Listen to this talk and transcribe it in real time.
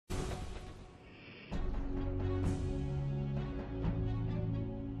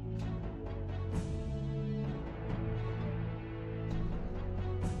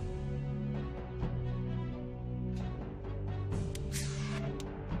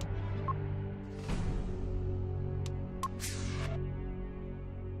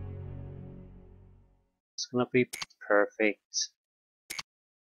It's gonna be perfect.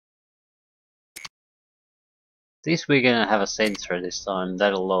 At least we're gonna have a sensor this time.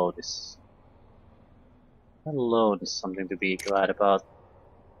 That'll load is something to be glad about.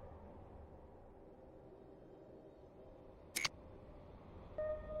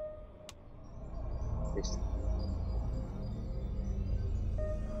 This.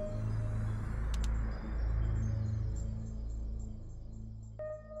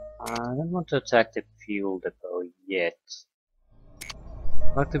 I don't want to attack the fuel depot yet.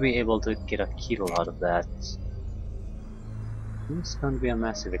 I'd like to be able to get a kill out of that. It's going to be a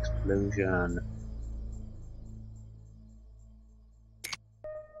massive explosion.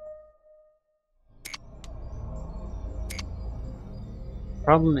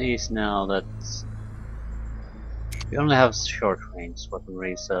 Problem is now that we only have short range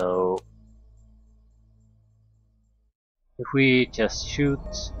weaponry, so if we just shoot,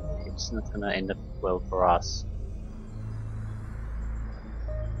 it's not gonna end up well for us.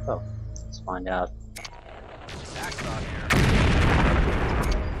 Oh, let's find out.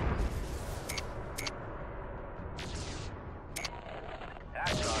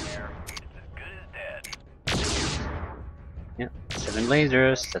 Yeah, 7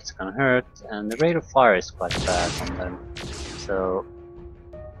 lasers, that's gonna hurt, and the rate of fire is quite fast on them, so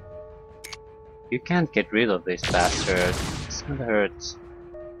you can't get rid of this bastard, it's gonna hurt.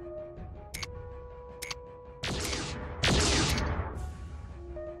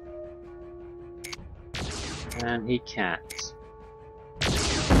 And he can't.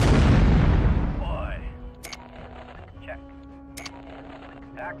 Boy. Check.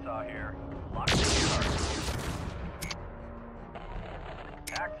 Hacksaw here. Locked in target.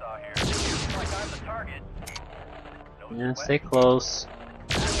 Hacksaw here. Looks like I'm the target. No Yeah, sweat. stay close.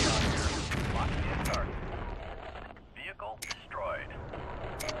 Hacksaw here. Locked in target. Vehicle destroyed.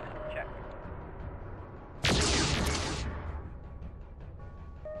 Check.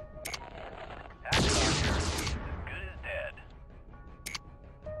 Hacksaw here. He's as good as dead.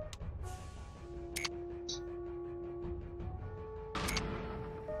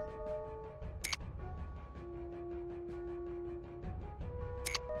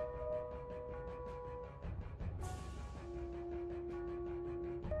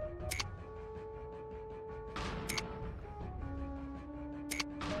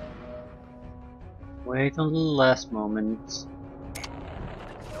 Wait until the last moment.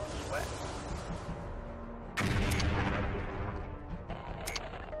 No sweat.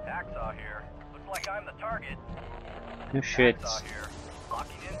 Hacksaw here. Looks like I'm the target. No shit. Hacksaw here.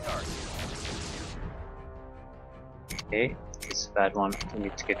 Locking in target. Okay, this is a bad one. We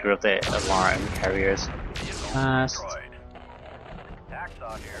need to get rid of the alarm carriers Vehicle fast. destroyed.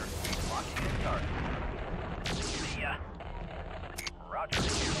 Hacksaw here. Locking in target. See ya. Roger.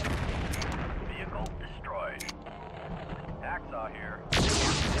 Vehicle destroyed. Hacksaw here.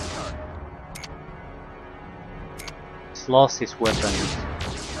 Locking in target. He's lost his weapon.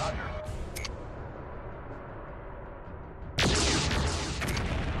 Roger.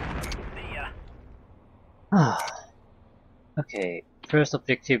 See ya. Ah. Okay, first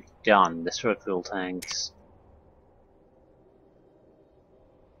objective done. Destroy fuel tanks.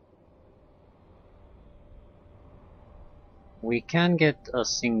 We can get a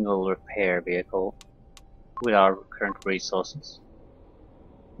single repair vehicle with our current resources.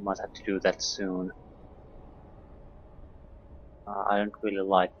 Might have to do that soon. I don't really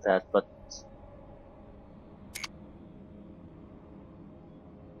like that, but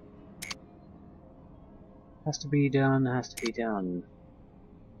has to be done, has to be done.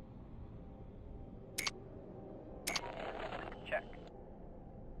 Check.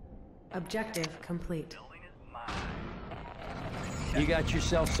 Objective complete. Building is mine. You got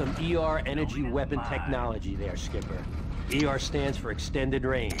yourself some ER energy weapon technology there, Skipper. ER stands for extended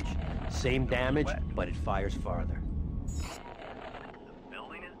range. Same damage, but it fires farther. The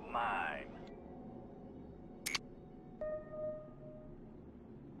building is mine.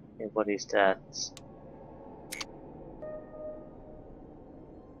 Okay, what is that?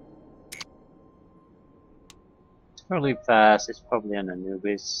 It's fairly fast, it's probably an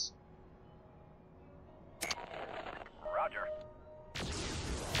Anubis. Roger.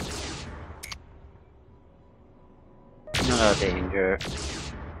 Not a danger.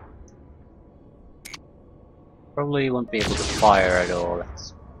 Probably won't be able to fire at all.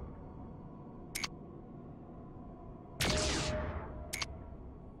 That's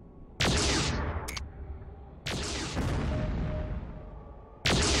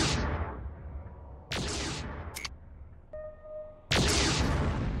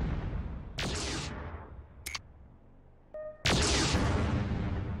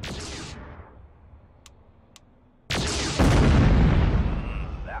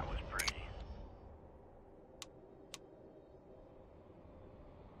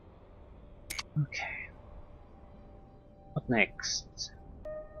Okay. What next?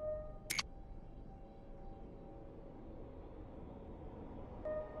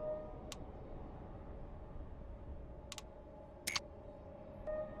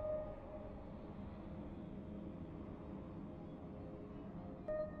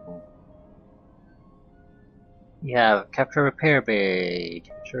 Yeah, capture repair bay,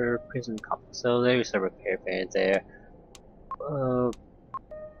 capture prison complex. So there is a repair bay there.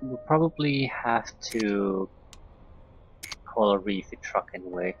 We'll probably have to call a refit truck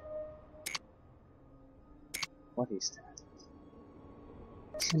anyway. What is that?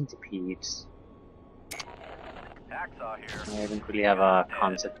 Centipedes. Hacksaw here. I don't really have a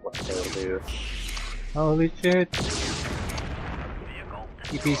concept what they'll do. Holy shit! Vehicle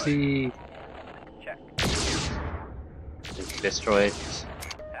destroyed. EPC! Check. Destroy it.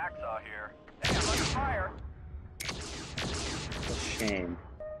 Hacksaw here. Hey, I'm under fire. What a shame.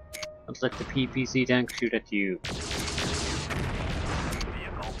 Don't let the PPC tank shoot at you. Vehicle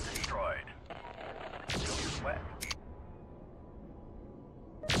destroyed. Don't sweat.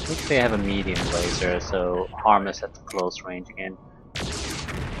 I think they have a medium laser, so harm us at the close range again.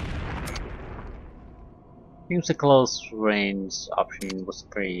 Seems the close range option was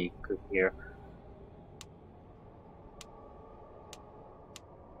pretty good here.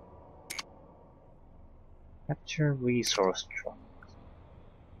 Capture resource truck.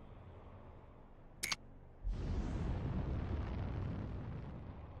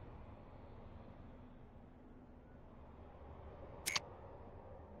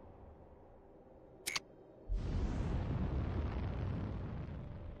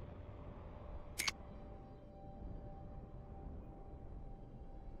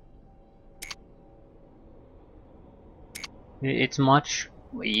 It's much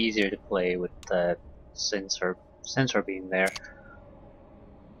easier to play with the sensor being there.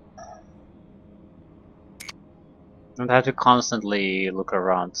 Don't have to constantly look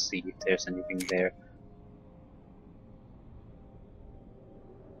around to see if there's anything there.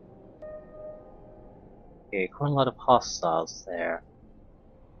 Okay, quite a lot of hostiles there.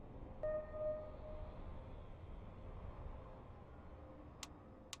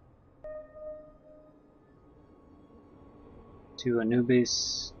 To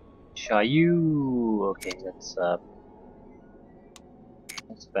Anubis, Shayu. Okay, that's a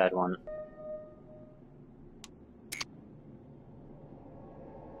bad one.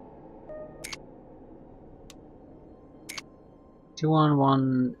 Two on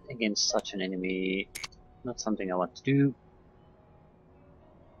one against such an enemy, not something I want to do.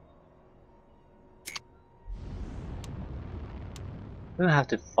 We'll have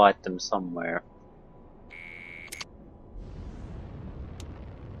to fight them somewhere.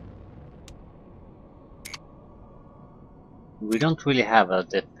 We don't really have a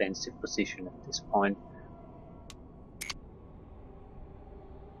defensive position at this point.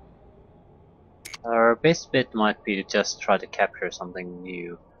 Our best bet might be to just try to capture something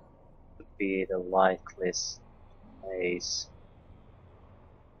new. Would be the likeliest place.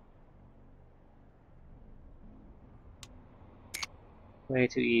 Way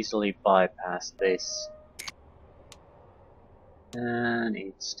to easily bypass this. And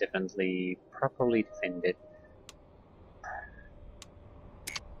it's definitely properly defended.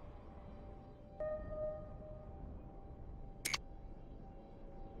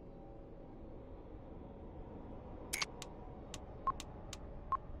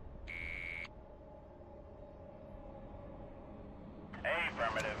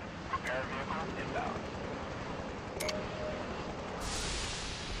 Affirmative. Repair vehicle inbound.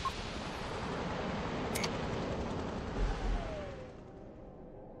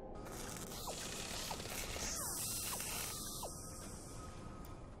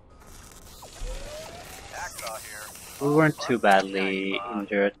 Hacksaw here. We weren't too badly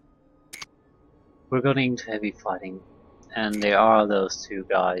injured. We're going into heavy fighting, and there are those two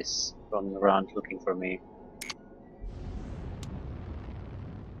guys running around looking for me.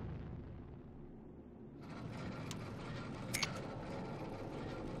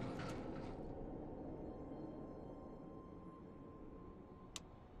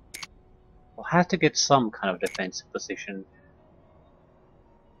 We'll have to get some kind of defensive position.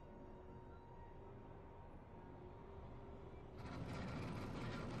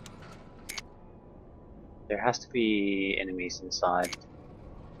 There has to be enemies inside.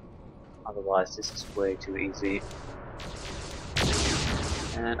 Otherwise this is way too easy.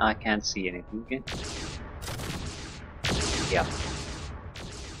 And I can't see anything again. Yeah.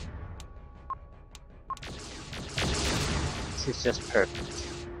 This is just perfect.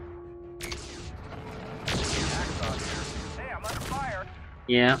 Hacksaw here. Hey, I'm under fire.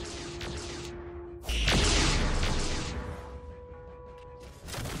 Yeah.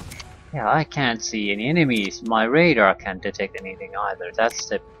 Yeah, I can't see any enemies. My radar can't detect anything either. That's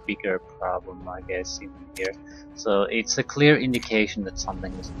the bigger problem, I guess, in here. So it's a clear indication that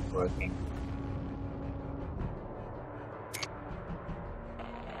something isn't working.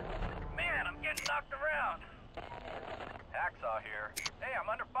 Man, I'm getting knocked around. Hacksaw here. Hey, I'm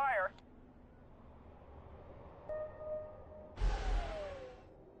under fire.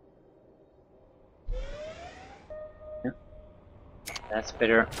 Yeah. That's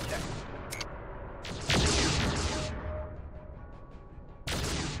better.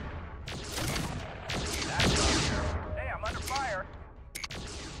 Hey, I'm under fire.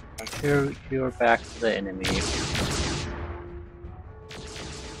 I'm sure you're back to the enemy.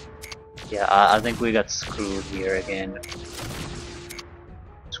 Yeah, I think we got screwed here again.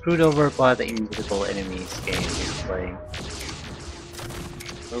 Screwed over by the invisible enemies game he's playing.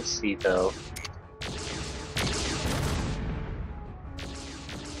 We'll see though.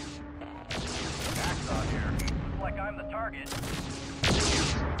 Hacksaw here. Looks like I'm the target.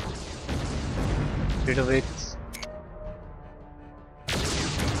 Rid of it.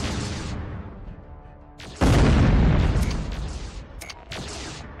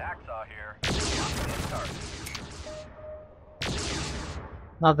 Hacksaw here. Lock me in target.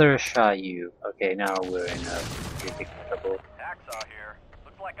 Another Shayu. Okay, now we're in a pretty trouble. Hacksaw here.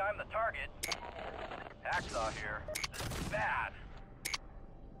 Looks like I'm the target. Hacksaw here. This is bad.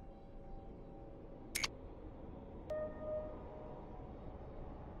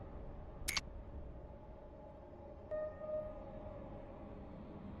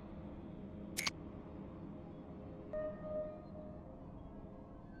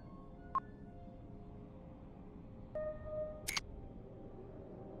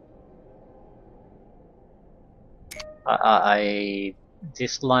 I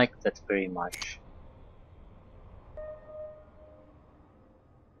dislike that very much.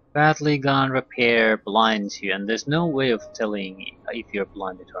 Badly gun repair blinds you, and there's no way of telling if you're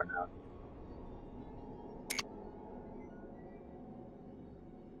blinded or not.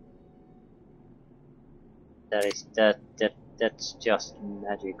 That's just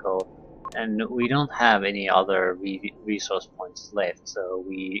magical. And we don't have any other resource points left, so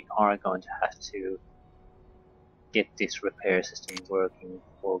we are going to have to get this repair system working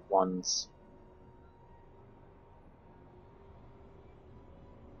for once.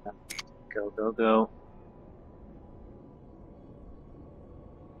 Go, go, go.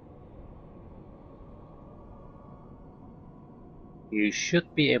 You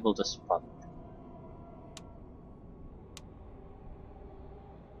should be able to spot them.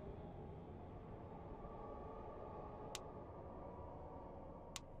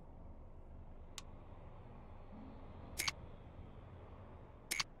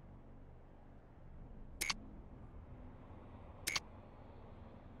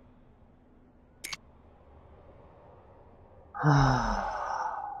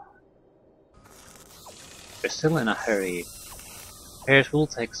 We're still in a hurry. Repairs will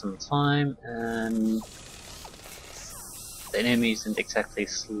take some time, and the enemy isn't exactly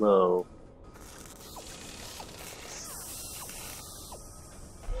slow.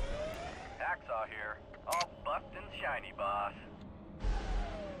 Hacksaw here. All buffed and shiny, boss.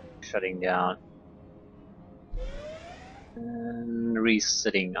 Shutting down. And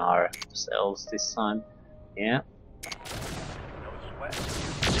resetting ourselves this time. Yeah. No sweat.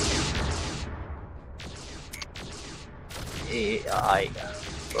 Yeah, yeah.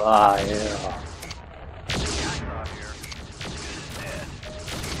 Hacksaw here. Good as dead.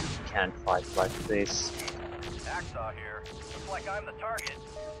 Can't fight like this. Hacksaw here. Looks like I'm the target.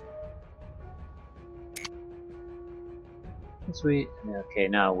 Sweet. Okay,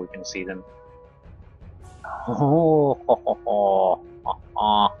 now we can see them. Oh,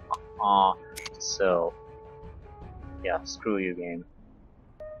 so yeah, screw you, game.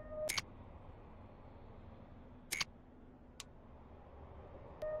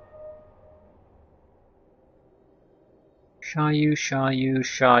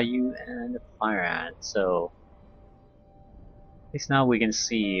 Shayu, and Fire Ant. So at least now we can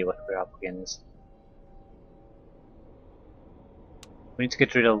see what we're up against. We need to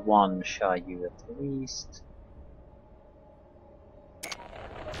get rid of one Shayu at least.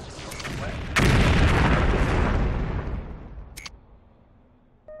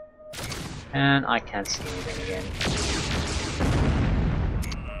 And I can't see anything again.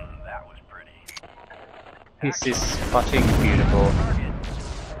 That was pretty. This is fucking beautiful. Target.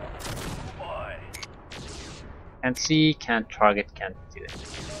 Boy. Can't see, can't target, can't do it.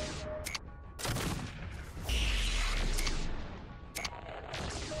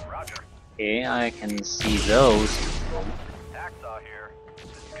 Roger. Okay, I can see those. Hacksaw here.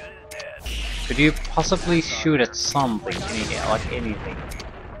 As good as dead. Could you possibly shoot at something? Like anything?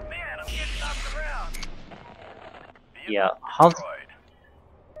 Man, I'm getting knocked around. Yeah, Vehicle how destroyed.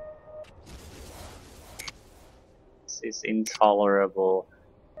 this is intolerable.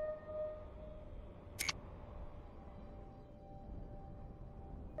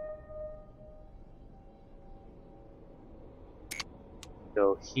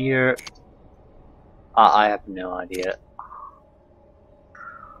 Go here. I have no idea.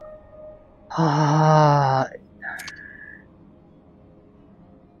 Ah,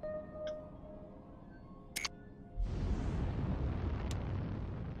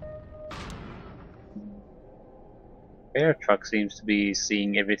 Bear truck seems to be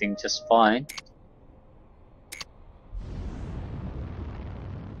seeing everything just fine.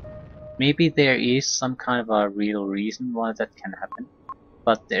 Maybe there is some kind of a real reason why that can happen,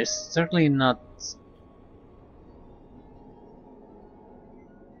 but there's certainly not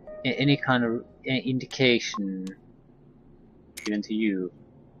any kind of indication given to you.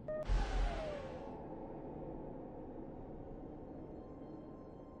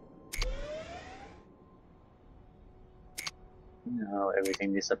 No,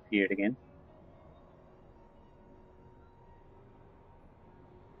 everything disappeared again.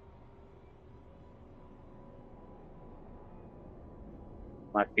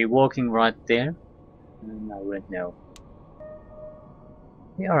 Might be walking right there. I wouldn't know.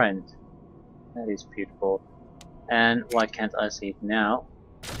 They aren't. That is beautiful. And why can't I see it now?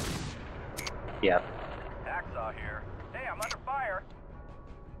 Yeah. Hacksaw here. Hey, I'm under fire.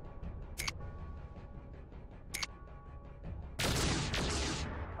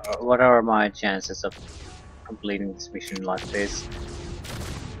 What are my chances of completing this mission like this?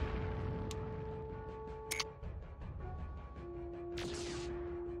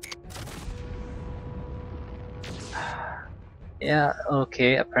 Yeah,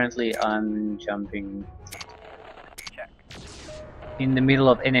 okay, apparently I'm jumping Check. in the middle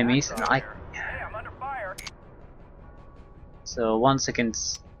of enemies and Hacksaw here. Hey, I'm under fire. So 1 second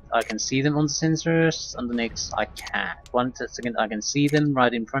I can see them on the sensors, on the next I can't. 1 second I can see them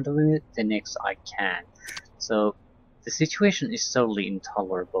right in front of me, the next I can't. So the situation is totally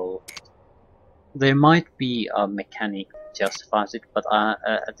intolerable. There might be a mechanic that justifies it, but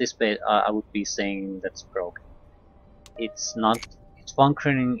at this bit I would be saying that's broken. It's not. It's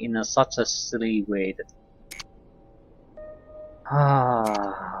functioning in such a silly way that.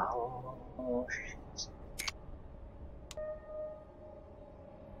 Oh, shit.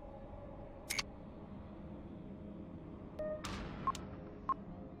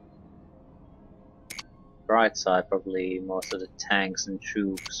 Right side, probably most of the tanks and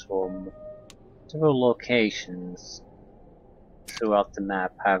troops from several locations throughout the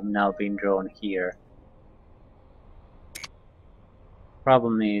map have now been drawn here.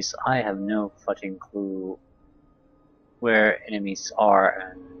 Problem is, I have no fucking clue where enemies are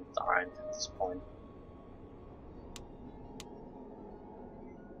and aren't at this point.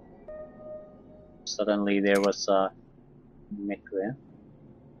 Suddenly there was a Mechcommander.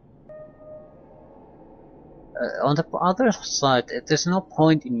 On the other side, there's no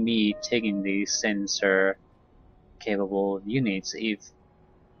point in me taking these sensor capable units if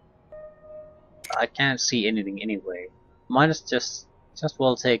I can't see anything anyway. Might as just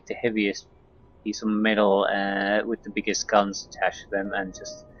well take the heaviest piece of metal with the biggest guns attached to them and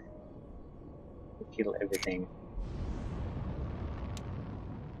just kill everything.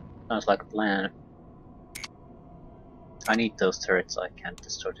 Sounds like a plan. I need those turrets, I can't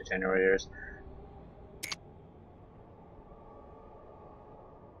destroy the generators.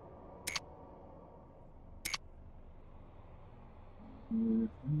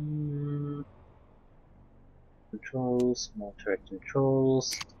 Controls, more turret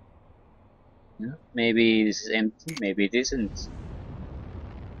controls. Yeah, maybe this is empty, maybe it isn't.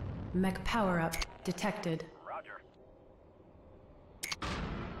 Mech power-up detected. Roger. The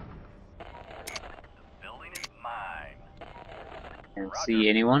building is mine. Can't Roger. see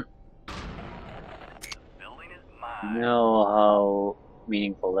anyone. The building is mine. Know how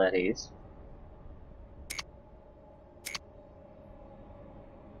meaningful that is.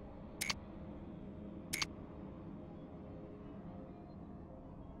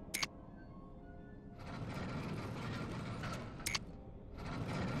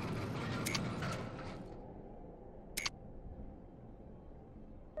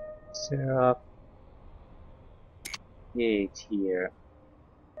 Syrup. Gate here.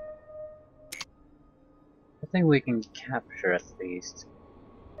 I think we can capture at least.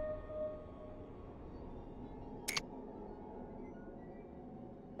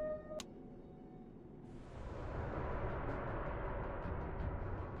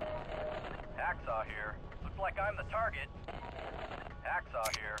 Hacksaw here. Looks like I'm the target.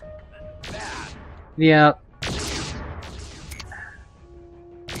 Hacksaw here. This is bad. Yeah.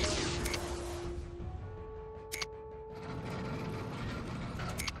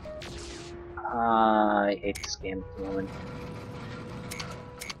 I hate this game at the moment.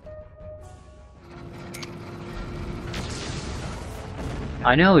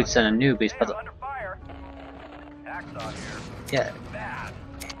 I know it's an Anubis, Hey, but I'm under fire. Hacksaw here. yeah, Bad.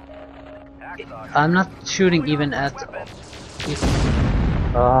 Hacksaw here. I'm not shooting even at.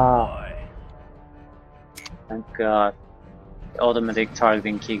 Oh, Boy. thank God! The automatic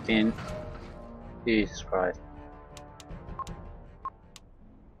targeting kicked in. Jesus Christ!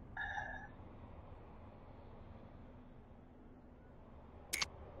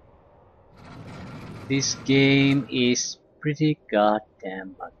 This game is pretty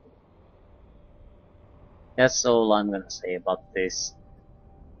goddamn buggy. That's all I'm gonna say about this.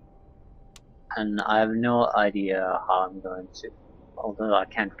 And I have no idea how I'm going to. Although I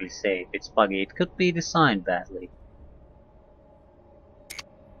can't really say if it's buggy, it could be designed badly.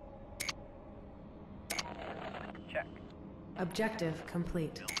 Check. Objective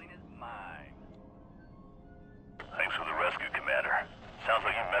complete. Building is mine. Thanks for the rescue, Commander. Sounds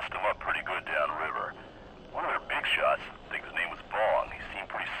like you messed him up pretty good downriver. One of their big shots, I think his name was Bong, he seemed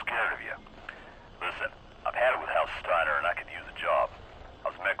pretty scared of you. Listen, I've had it with House Steiner and I could use a job. I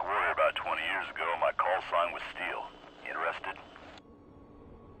was mech warrior about 20 years ago and my call sign was Steel. Interested?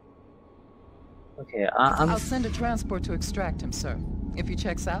 Okay, I'm. I'll send a transport to extract him, sir. If he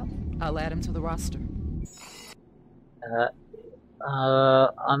checks out, I'll add him to the roster.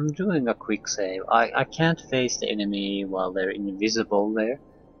 I'm doing a quick save. I can't face the enemy while they're invisible there,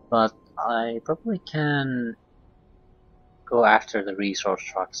 but I probably can go after the resource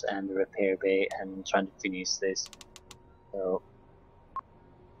trucks and the repair bay and try to finish this. So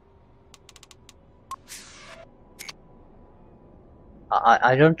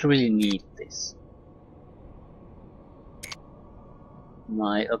I don't really need this.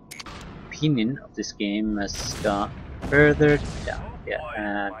 My opinion of this game has gone further down. Oh Yeah, boy,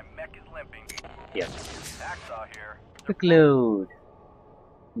 and my mech is limping. yeah. Hacksaw here. Quick load.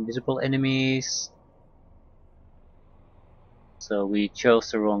 Invisible enemies. So we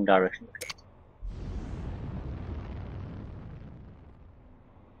chose the wrong direction.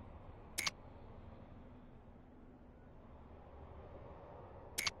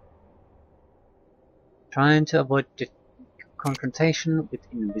 Trying to avoid the confrontation with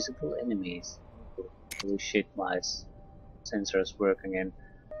invisible enemies. Holy shit, my sensors work again.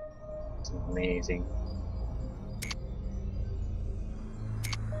 It's amazing.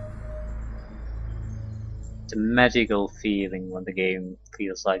 It's a magical feeling when the game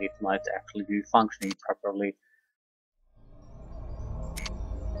feels like it might actually be functioning properly.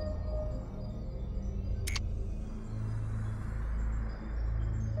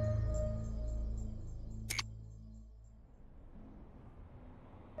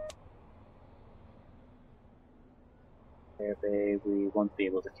 Maybe we won't be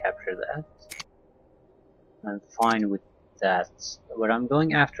able to capture that. I'm fine with that. What I'm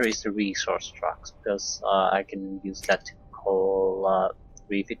going after is the resource trucks, because I can use that to call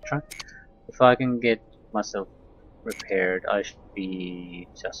refit truck. If I can get myself repaired, I should be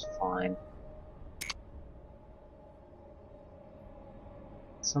just fine.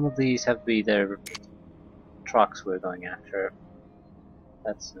 Some of these have to be the trucks we're going after.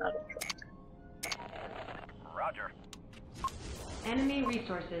 That's not a truck. Roger. Enemy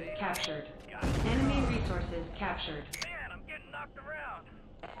resources captured. Enemy resources captured. Man, I'm getting knocked around.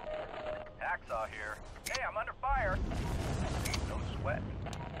 Hacksaw here. Hey, I'm under fire. No sweat.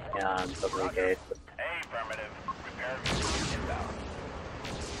 Yeah, I'm probably dead. But Hey, affirmative. Repair vehicle inbound.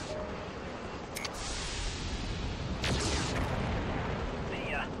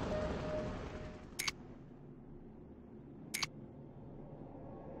 See ya.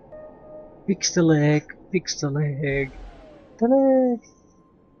 fix the leg, fix the leg, the leg.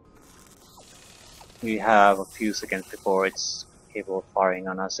 We have a few seconds before it's capable of firing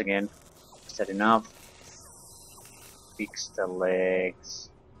on us again. Is that enough? Fix the legs.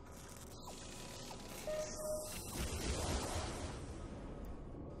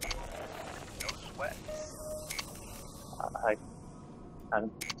 No sweat. I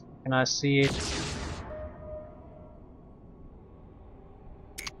can I see it?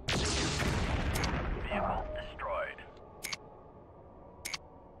 Vehicle destroyed.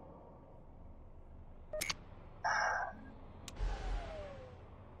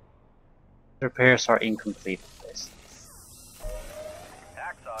 Repairs are incomplete for this.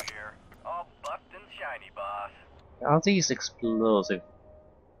 Hacksaw here. All buffed and shiny, boss. Are these explosive?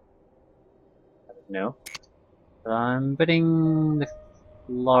 No. I'm betting the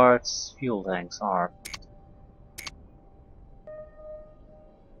large fuel tanks are.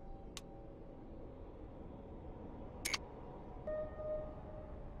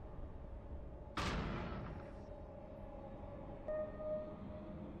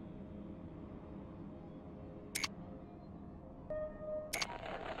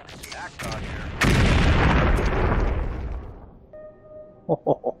 Hacksaw here.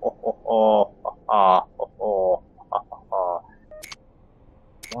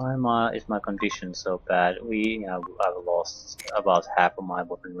 Why is my condition so bad? I've lost about half of my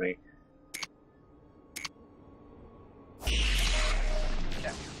weaponry.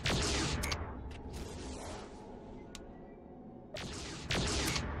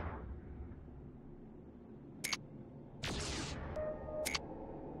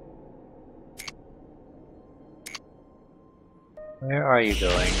 Where are you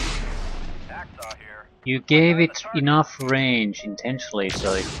going? Hacksaw here. You gave it enough range intentionally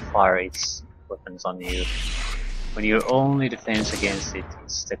so it could fire its weapons on you. When your only defense against it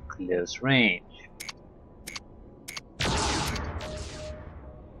is the close range.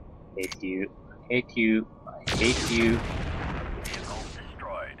 Hate you. Hate you. I hate you. Vehicle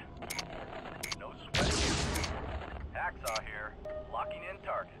destroyed. No sweat. Hacksaw here. Locking in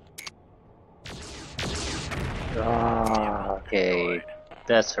target. Ah, okay.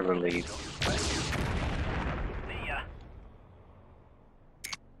 That's a relief. See ya.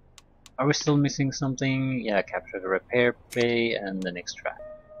 Are we still missing something? Yeah, capture the repair bay and the next track.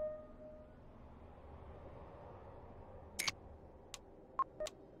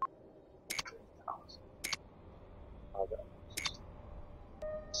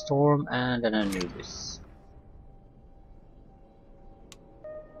 Storm and an Anubis.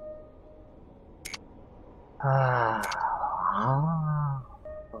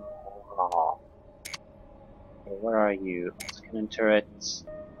 Okay, where are you? Cannon turrets.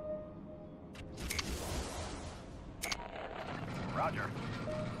 Roger.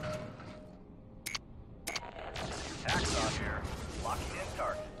 Hacksaw here. Locking in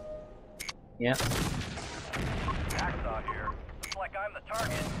target. Yeah. Hacksaw here. Looks like I'm the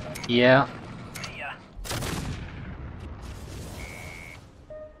target. Yeah. See ya.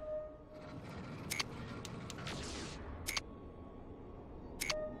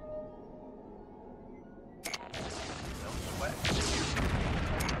 No sweat.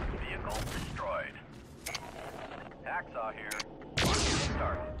 Vehicle destroyed. Hacksaw here. Locking in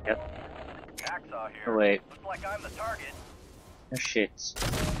target. Yep. Hacksaw here. Oh, wait. Looks like I'm the target. Oh shit.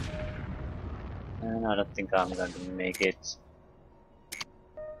 And I don't think I'm going to make it.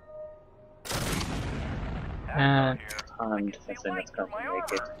 And I'm definitely not going to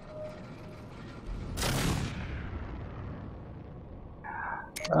make it.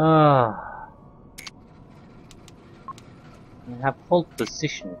 Ah, I have hold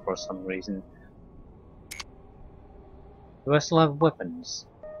position for some reason. Do I still have weapons?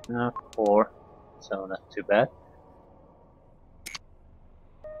 No, 4, so not too bad.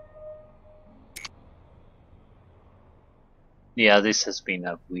 Yeah, this has been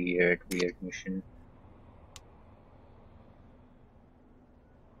a weird mission.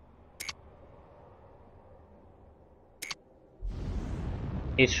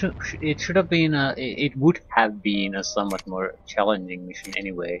 It should have been it would have been a somewhat more challenging mission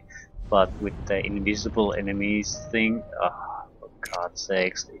anyway, but with the invisible enemies thing, for God's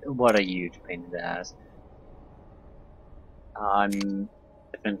sakes, what a huge pain in the ass. I'm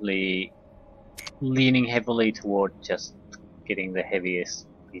definitely leaning heavily toward just getting the heaviest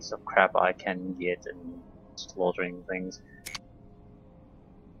piece of crap I can get and slaughtering things.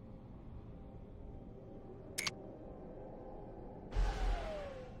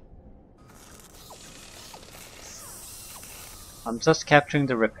 I'm just capturing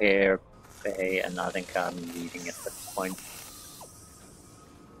the repair bay and I think I'm leaving at that point.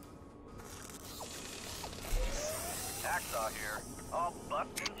 Hacksaw here. All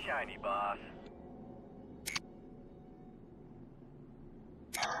buffed and shiny, boss.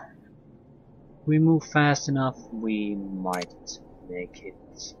 If we move fast enough, we might make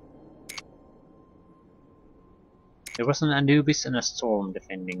it. There was an Anubis and a Storm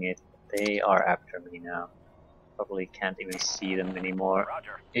defending it. They are after me now. Probably can't even see them anymore.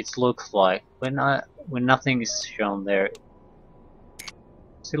 Roger. It looks like when nothing is shown there.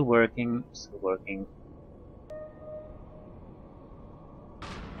 Still working, still working.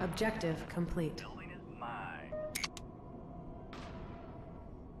 Objective complete. Building is mine.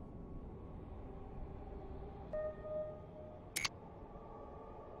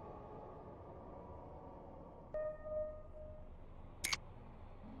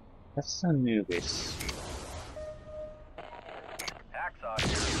 That's Anubis. Hacksaw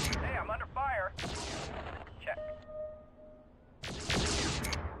here. Hey, I'm under fire. Check.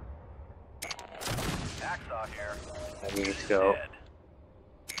 Hacksaw here. I need to go. Dead.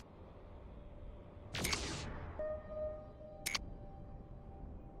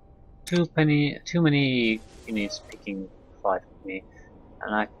 Too many units picking fight with me,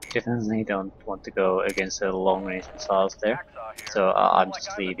 and I definitely don't want to go against the long range missiles there. Hacksaw here. So I'm Like just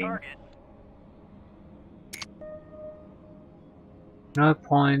I'm the leaving. target. No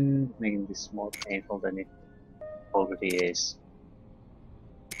point making this more painful than it already is.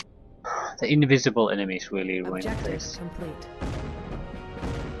 The invisible enemies really ruin Objective this. complete.